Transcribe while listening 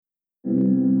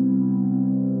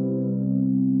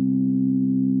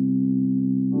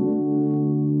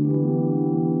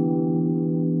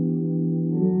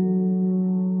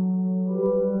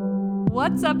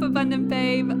What's up, Abundant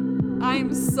Babe?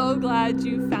 I'm so glad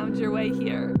you found your way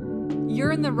here.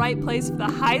 You're in the right place for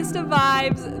the highest of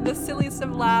vibes, the silliest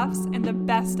of laughs, and the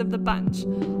best of the bunch.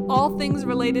 All things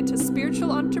related to spiritual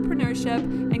entrepreneurship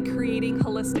and creating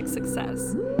holistic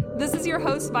success. This is your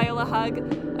host, Viola Hug,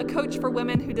 a coach for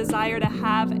women who desire to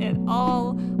have it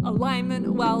all: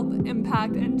 alignment, wealth,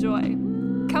 impact, and joy.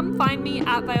 Come find me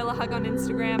at Viola Hug on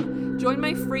Instagram, join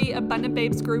my free Abundant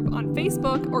Babes group on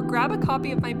Facebook, or grab a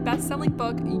copy of my best-selling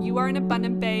book, You Are an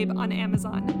Abundant Babe, on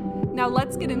Amazon. Now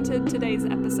let's get into today's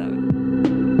episode.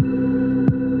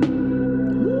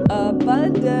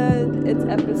 Abundant, it's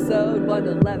episode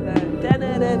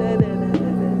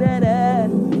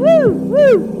 111. Woo,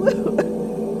 woo,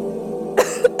 woo.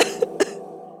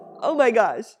 Oh my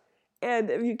gosh. And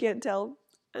if you can't tell,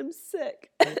 I'm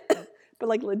sick. But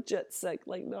like legit sick,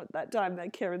 like not that time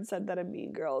that Karen said that in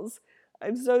Mean Girls.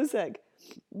 I'm so sick.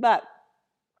 But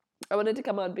I wanted to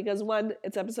come on because one,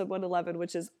 it's episode 111,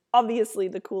 which is obviously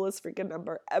the coolest freaking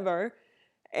number ever.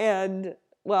 And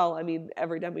well, I mean,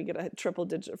 every time we get a triple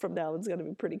digit from now, it's going to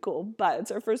be pretty cool. But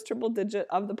it's our first triple digit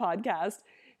of the podcast.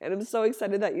 And I'm so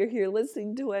excited that you're here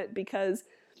listening to it because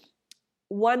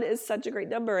one is such a great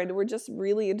number. And we're just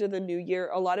really into the new year.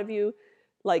 A lot of you,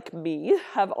 like me,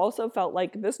 have also felt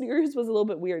like this New Year's was a little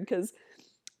bit weird because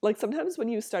like sometimes when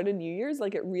you start a New Year's,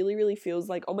 like it really, really feels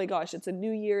like, oh my gosh, it's a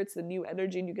new year, it's the new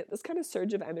energy, and you get this kind of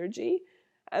surge of energy.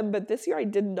 But this year I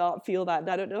did not feel that. And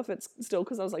I don't know if it's still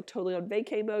because I was like totally on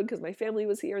vacay mode because my family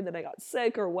was here and then I got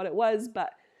sick or what it was.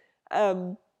 But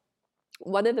one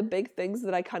of the big things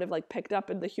that I kind of like picked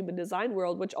up in the human design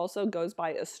world, which also goes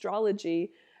by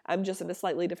astrology, just in a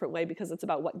slightly different way because it's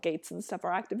about what gates and stuff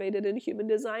are activated in human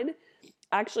design,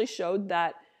 actually showed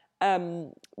that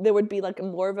there would be like a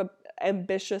more of a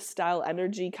ambitious style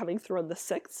energy coming through on the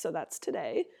 6th. So that's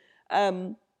today,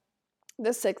 the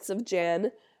 6th of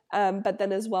Jan. But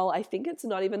then as well, I think it's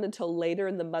not even until later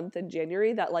in the month in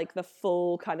January that like the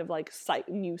full kind of like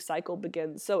new cycle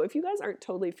begins. So if you guys aren't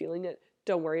totally feeling it,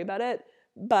 don't worry about it.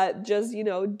 But just,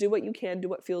 do what you can, do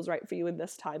what feels right for you in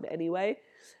this time anyway.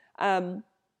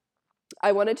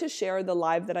 I wanted to share the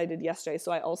live that I did yesterday.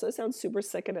 So I also sound super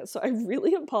sick in it. So I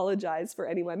really apologize for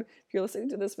anyone. If you're listening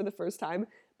to this for the first time,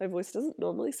 my voice doesn't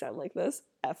normally sound like this,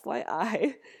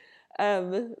 FYI.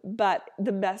 But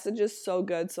the message is so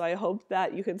good. So I hope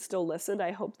that you can still listen.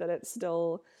 I hope that it's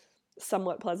still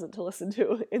somewhat pleasant to listen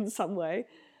to in some way.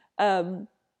 But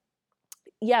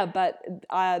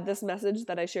this message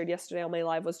that I shared yesterday on my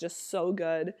live was just so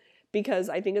good because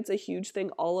I think it's a huge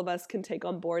thing all of us can take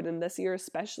on board. And this year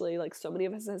especially, like so many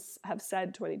of us have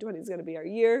said 2020 is going to be our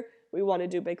year. We want to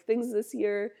do big things this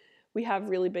year. We have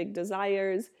really big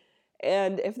desires.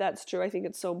 And if that's true, I think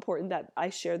it's so important that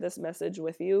I share this message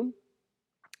with you.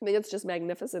 I think it's just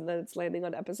magnificent that it's landing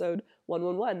on episode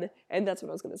 111. And that's what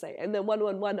I was going to say. And then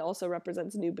 111 also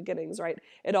represents new beginnings, right?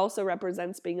 It also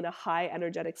represents being in a high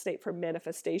energetic state for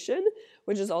manifestation,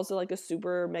 which is also like a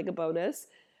super mega bonus.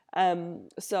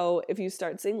 So if you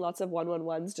start seeing lots of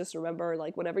 111s, just remember,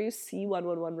 like whenever you see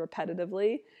 111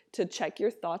 repetitively, to check your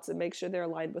thoughts and make sure they're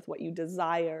aligned with what you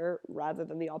desire rather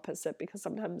than the opposite, because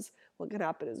sometimes what can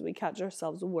happen is we catch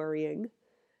ourselves worrying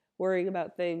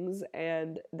about things,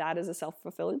 and that is a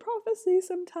self-fulfilling prophecy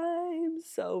sometimes.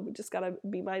 So we just gotta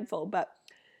be mindful. But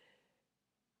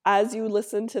as you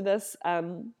listen to this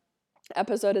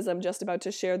episode, as I'm just about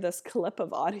to share this clip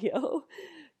of audio,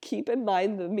 keep in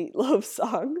mind the Meatloaf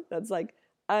song that's like,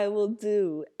 I will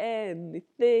do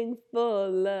anything for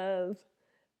love,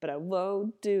 but I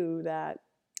won't do that.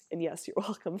 And yes, you're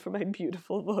welcome for my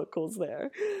beautiful vocals there.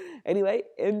 Anyway,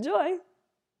 enjoy.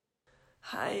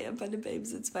 Hi, Abundant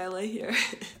Babes, it's Viola here.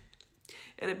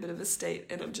 In a bit of a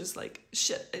state, and I'm just like,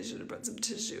 shit, I should have brought some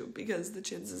tissue because the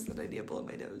chances that I need to blow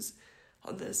my nose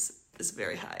on this is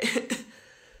very high.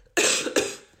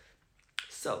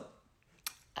 So,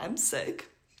 I'm sick.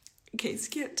 In case you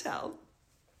can't tell,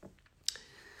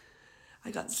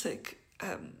 I got sick,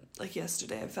 like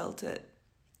yesterday I felt it,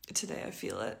 today I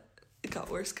feel it. It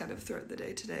got worse kind of throughout the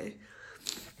day today,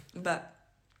 but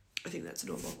I think that's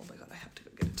normal. Oh my god, I have to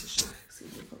go get a tissue.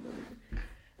 Excuse me for a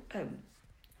moment.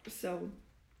 So,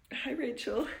 hi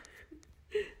Rachel,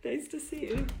 nice to see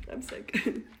you. I'm sick.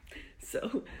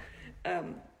 So,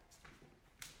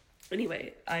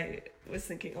 anyway, I was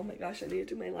thinking, oh my gosh, I need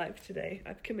to do my live today.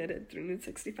 I've committed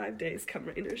 365 days, come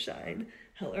rain or shine,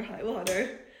 hell or high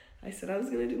water. I said I was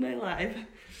going to do my live.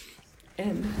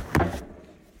 And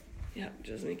yeah,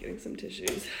 just me getting some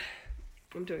tissues.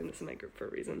 I'm doing this in my group for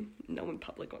a reason. No one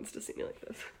public wants to see me like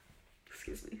this.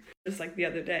 Excuse me. Just like the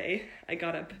other day, I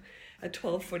got up at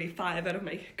 12:45 out of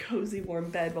my cozy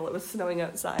warm bed while it was snowing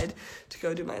outside to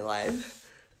go do my live.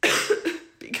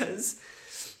 because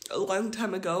a long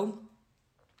time ago,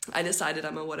 I decided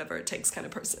I'm a whatever it takes kind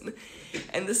of person.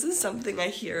 And this is something I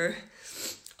hear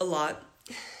a lot.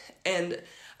 And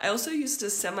I also used to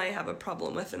semi have a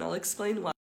problem with, and I'll explain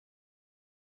why.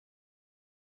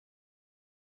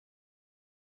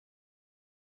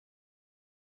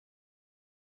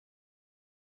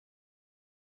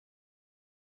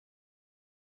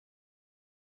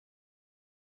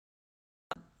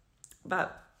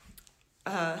 But,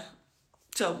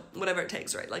 so whatever it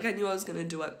takes, right? Like I knew I was going to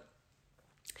do it.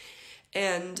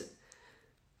 And,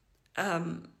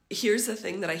 here's the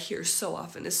thing that I hear so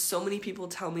often is so many people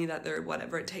tell me that they're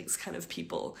whatever it takes kind of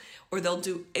people, or they'll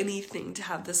do anything to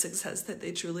have the success that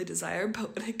they truly desire.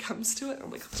 But when it comes to it, oh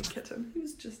my God, kitten, he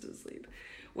was just asleep.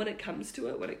 When it comes to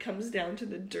it, when it comes down to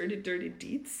the dirty, dirty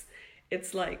deets,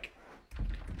 it's like,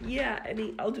 yeah,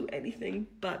 I'll do anything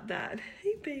but that.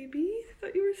 Hey, baby, I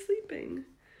thought you were sleeping.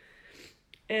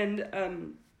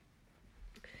 And,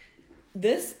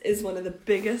 this is one of the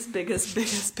biggest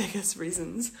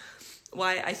reasons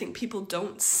why I think people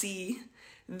don't see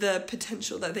the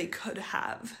potential that they could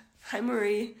have. Hi,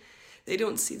 Marie. They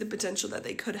don't see the potential that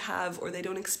they could have, or they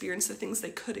don't experience the things they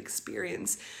could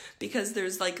experience, because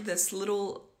there's like this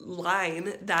little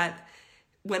line that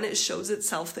when it shows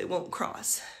itself, they won't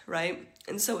cross, right?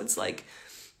 And so it's like,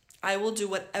 I will do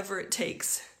whatever it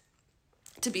takes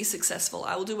to be successful.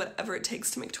 I will do whatever it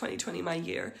takes to make 2020 my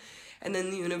year. And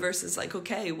then the universe is like,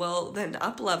 okay, well then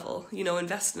up level,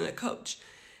 invest in a coach.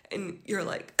 And you're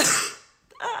like,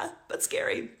 but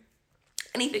scary.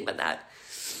 Anything but that.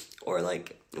 Or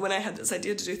like when I had this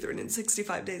idea to do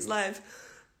 365 days live,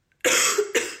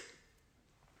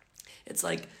 it's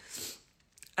like,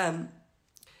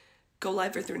 go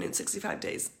live for 365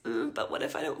 days. But what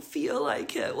if I don't feel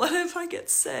like it? What if I get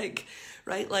sick?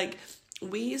 Right? Like,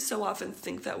 we so often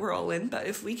think that we're all in, but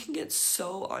if we can get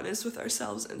so honest with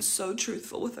ourselves and so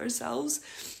truthful with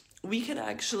ourselves, we can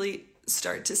actually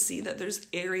start to see that there's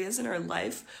areas in our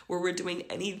life where we're doing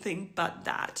anything but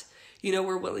that.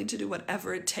 We're willing to do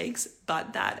whatever it takes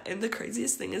but that. And the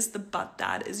craziest thing is the but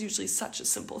that is usually such a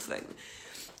simple thing.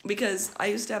 Because I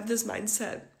used to have this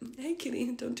mindset, hey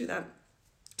kitty, don't do that.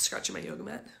 Scratching my yoga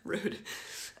mat, rude.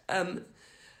 I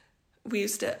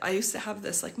used to have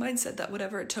this like mindset that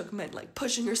whatever it took meant like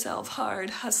pushing yourself hard,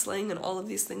 hustling, and all of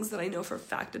these things that I know for a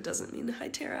fact it doesn't mean. Hi,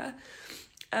 Tara.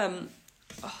 Oh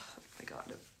my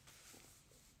God.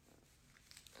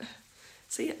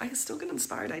 See, I still get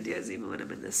inspired ideas even when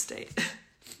I'm in this state.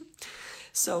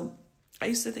 So I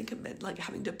used to think it meant like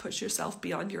having to push yourself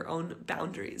beyond your own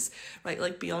boundaries, right?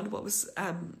 Like beyond what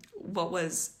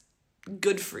was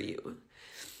good for you.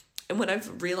 And what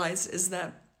I've realized is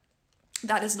that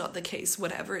is not the case.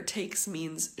 Whatever it takes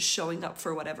means showing up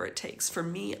for whatever it takes. For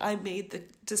me, I made the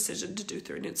decision to do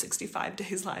 365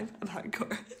 days live. I'm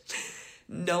hardcore.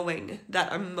 Knowing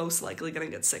that I'm most likely going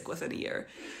to get sick within a year.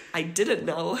 I didn't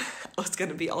know I was going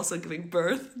to be also giving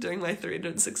birth during my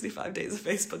 365 days of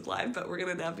Facebook Live, but we're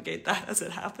going to navigate that as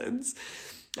it happens.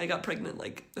 I got pregnant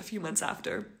like a few months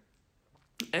after,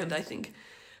 and I think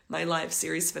my live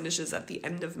series finishes at the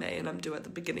end of May, and I'm due at the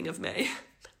beginning of May.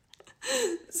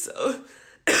 So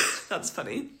that's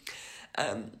funny.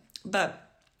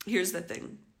 But here's the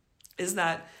thing, is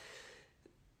that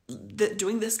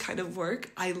doing this kind of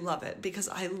work, I love it because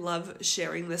I love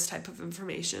sharing this type of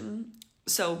information.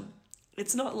 So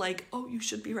it's not like, oh, you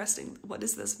should be resting. What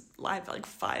is this live? Like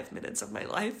 5 minutes of my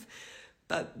life.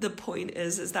 But the point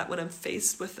is that when I'm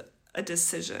faced with a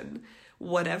decision,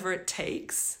 whatever it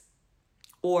takes,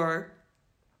 but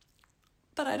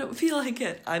I don't feel like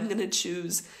it, I'm going to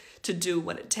choose to do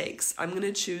what it takes. I'm going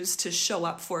to choose to show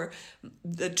up for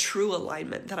the true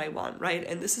alignment that I want, right?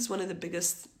 And this is one of the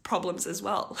biggest problems as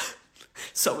well.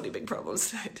 So many big problems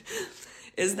tonight.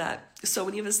 Is that so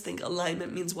many of us think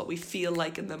alignment means what we feel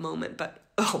like in the moment, but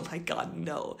oh my God,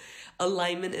 no.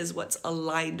 Alignment is what's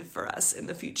aligned for us in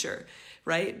the future,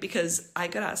 right? Because I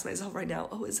could ask myself right now,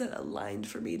 oh, is it aligned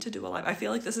for me to do a live? I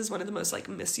feel like this is one of the most like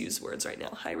misused words right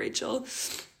now. Hi, Rachel.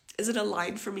 Is it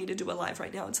aligned for me to do a live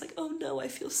right now? It's like, oh no, I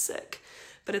feel sick.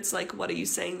 But it's like, what are you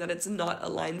saying? That it's not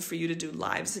aligned for you to do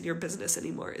lives in your business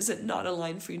anymore? Is it not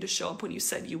aligned for you to show up when you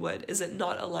said you would? Is it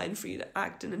not aligned for you to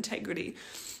act in integrity,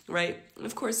 right? And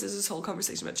of course, there's this whole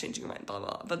conversation about changing your mind, blah, blah,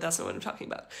 blah, but that's not what I'm talking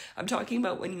about. I'm talking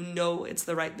about when you know it's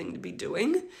the right thing to be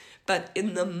doing, but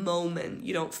in the moment,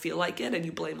 you don't feel like it and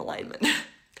you blame alignment.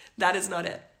 That is not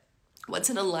it. what's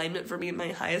in alignment for me and my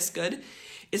highest good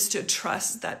is to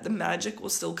trust that the magic will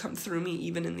still come through me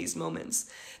even in these moments.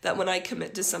 That when I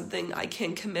commit to something, I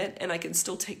can commit and I can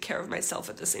still take care of myself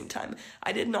at the same time.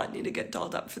 I did not need to get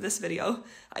dolled up for this video.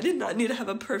 I did not need to have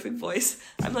a perfect voice.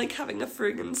 I'm like having a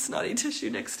friggin' snotty tissue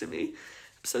next to me.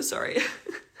 I'm so sorry.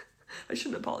 I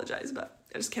shouldn't apologize, but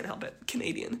I just can't help it.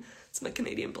 Canadian. It's my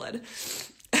Canadian blood.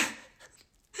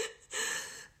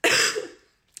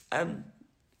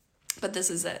 But this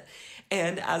is it.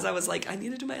 And as I was like, I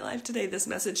need to do my live today, this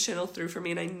message channeled through for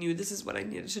me, and I knew this is what I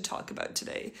needed to talk about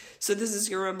today. So this is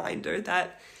your reminder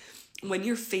that when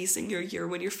you're facing your year,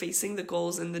 when you're facing the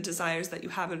goals and the desires that you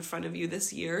have in front of you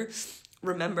this year,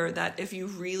 remember that if you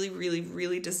really, really,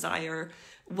 really desire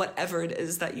whatever it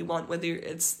is that you want, whether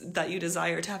it's that you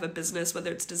desire to have a business,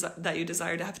 whether it's that you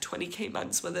desire to have 20K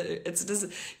months, whether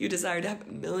it's you desire to have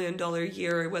 $1 million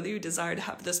year, or whether you desire to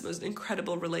have this most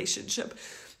incredible relationship,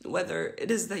 whether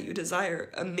it is that you desire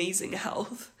amazing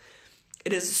health,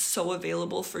 it is so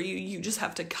available for you. You just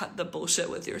have to cut the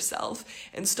bullshit with yourself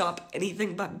and stop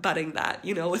anything but butting that,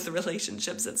 with the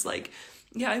relationships. It's like,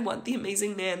 yeah, I want the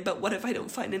amazing man, but what if I don't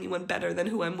find anyone better than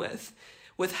who I'm with?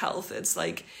 With health, it's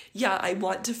like, yeah, I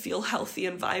want to feel healthy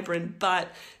and vibrant, but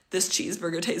this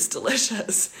cheeseburger tastes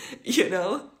delicious,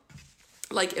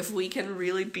 Like, if we can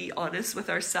really be honest with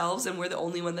ourselves, and we're the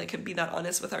only one that can be that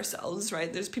honest with ourselves,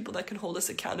 right? There's people that can hold us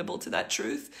accountable to that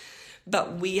truth,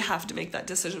 but we have to make that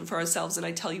decision for ourselves. And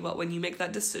I tell you what, when you make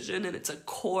that decision and it's a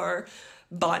core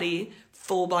body,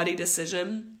 full body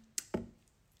decision,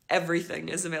 everything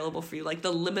is available for you. Like,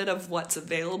 the limit of what's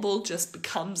available just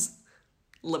becomes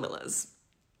limitless.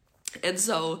 And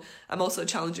so I'm also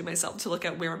challenging myself to look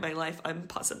at where in my life I'm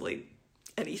possibly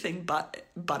anything but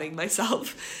butting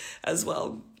myself as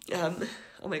well.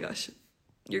 Oh my gosh,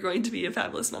 you're going to be a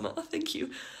fabulous mama. Oh, thank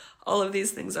you. All of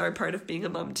these things are a part of being a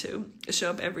mom too. Show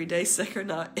up every day, sick or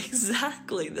not.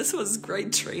 Exactly. This was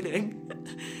great training.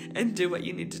 And do what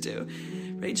you need to do.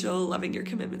 Rachel, loving your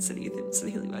commitments and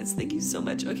healing wise. Thank you so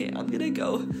much. Okay, I'm gonna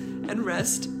go and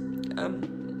rest.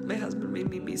 My husband made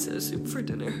me miso soup for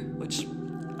dinner, which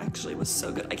actually was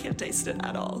so good. I can't taste it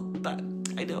at all, but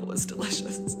I know it was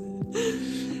delicious.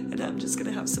 And I'm just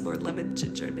gonna have some more lemon,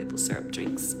 ginger, and maple syrup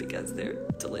drinks because they're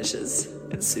delicious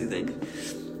and soothing.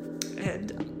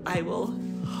 And I will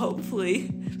hopefully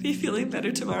be feeling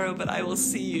better tomorrow, but I will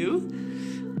see you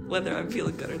whether I'm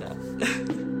feeling good or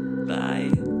not.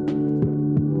 Bye.